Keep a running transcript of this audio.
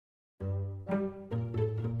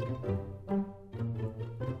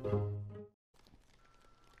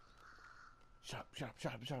up.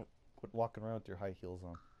 Quit walking around with your high heels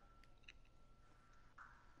on.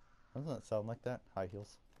 Doesn't that sound like that? High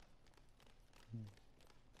heels.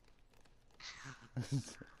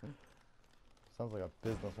 Sounds like a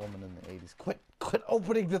businesswoman in the 80s. Quit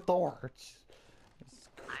opening the door!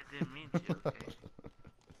 I didn't mean to, okay?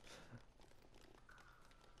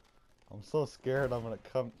 I'm so scared I'm gonna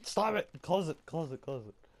come. Stop it! Close it!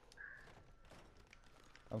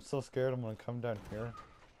 I'm so scared I'm gonna come down here.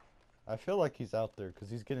 I feel like he's out there because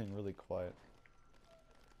he's getting really quiet.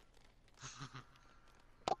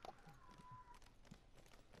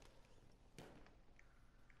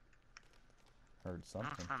 Heard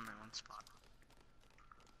something. I found my own spot.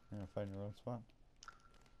 You're gonna find your own spot?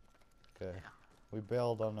 Okay. Yeah. We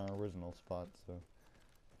bailed on our original spot, so.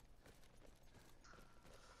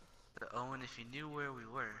 But Owen, if you knew where we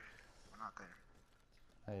were, we're not there.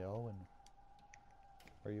 Hey, Owen.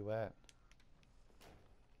 Where you at?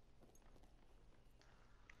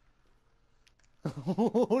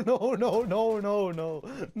 Oh, no.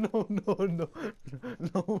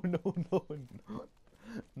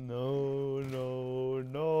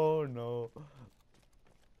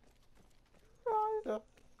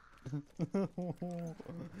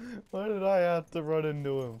 Why did I have to run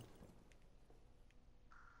into him?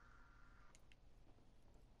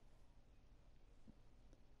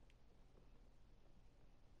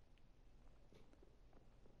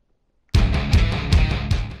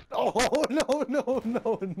 Oh, no.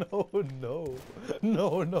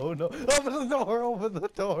 Open the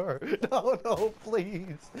door. No,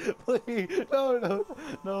 please.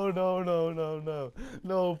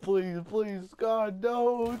 No, please. God,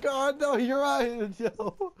 no, you're right,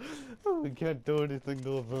 Joe. We can't do anything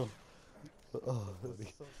to him. Oh,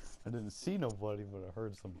 I didn't see nobody, but I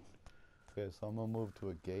heard some. Okay, so I'm gonna move to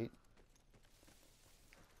a gate.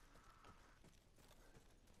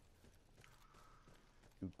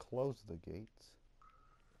 You close the gates.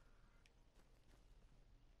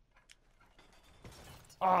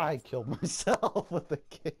 I killed myself with the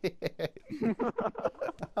gate.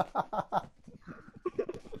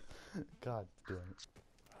 God damn it.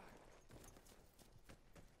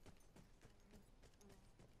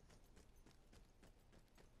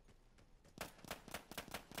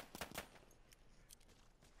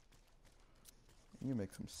 You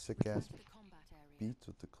make some sick ass beats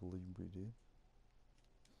with the Calibri, dude.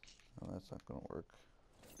 Oh, that's not gonna work.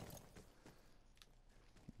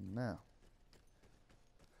 Now.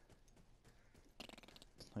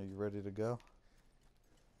 Are you ready to go?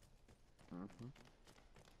 Mm-hmm.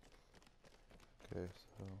 Okay,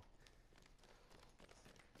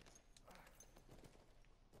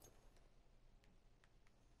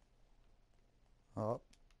 so. Oh,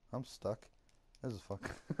 I'm stuck. This is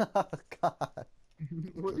fucking. God.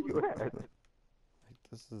 Where you at? Like,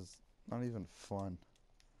 this is not even fun.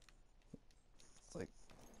 It's like.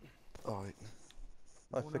 Oh, wait.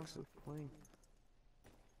 I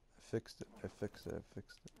fixed it. I fixed it.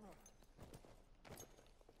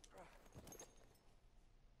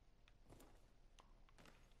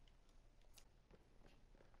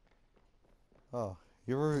 Oh,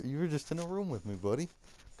 you were just in a room with me, buddy.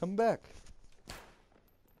 Come back.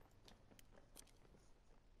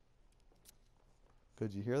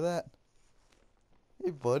 Could you hear that?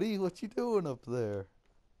 Hey, buddy, what you doing up there?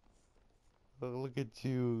 Oh, look at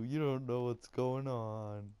you. You don't know what's going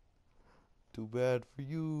on. Too bad for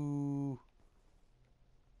you.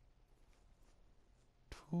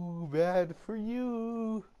 Too bad for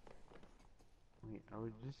you. Wait, I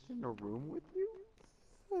was just in a room with you?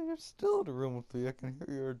 Oh, you're still in a room with me. I can hear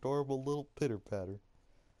your adorable little pitter patter.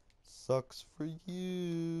 Sucks for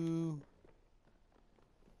you.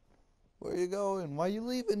 Where you going? Why you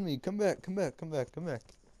leaving me? Come back.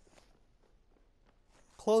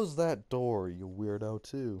 Close that door, you weirdo,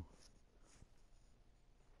 too.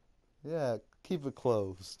 Yeah, keep it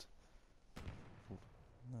closed.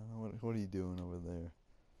 What are you doing over there?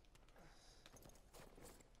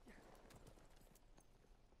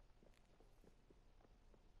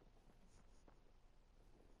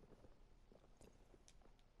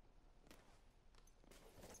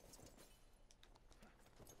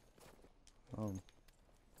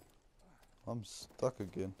 I'm stuck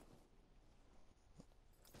again.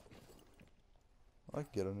 I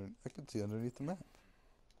can see underneath the map.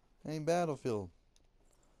 Ain't battlefield.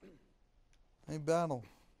 Ain't battle.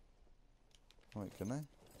 Wait, can I?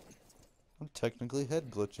 I'm technically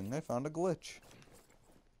head glitching. I found a glitch.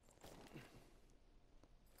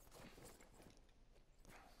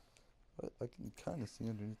 But I can kind of see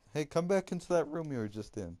underneath. Hey, come back into that room you were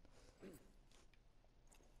just in.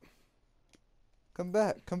 Come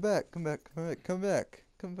back. Come on.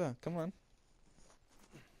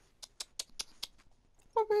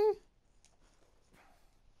 me?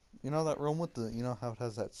 You know that room with the, you know how it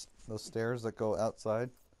has those stairs that go outside?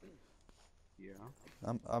 Yeah.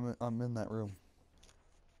 I'm in that room.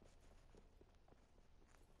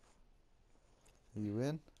 Are you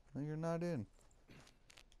in? No, you're not in.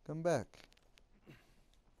 Come back.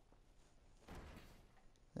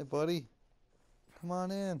 Hey, buddy. Come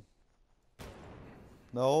on in.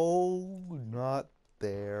 No, not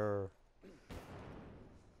there.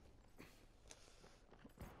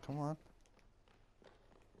 Come on.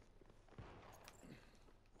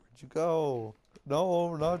 Where'd you go?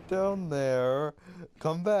 No, not down there.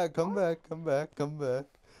 Come back, come back, come back, come back.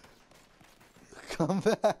 Come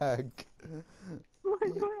back.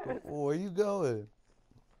 Where you going?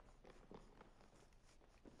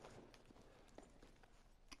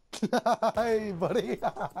 Hey, buddy.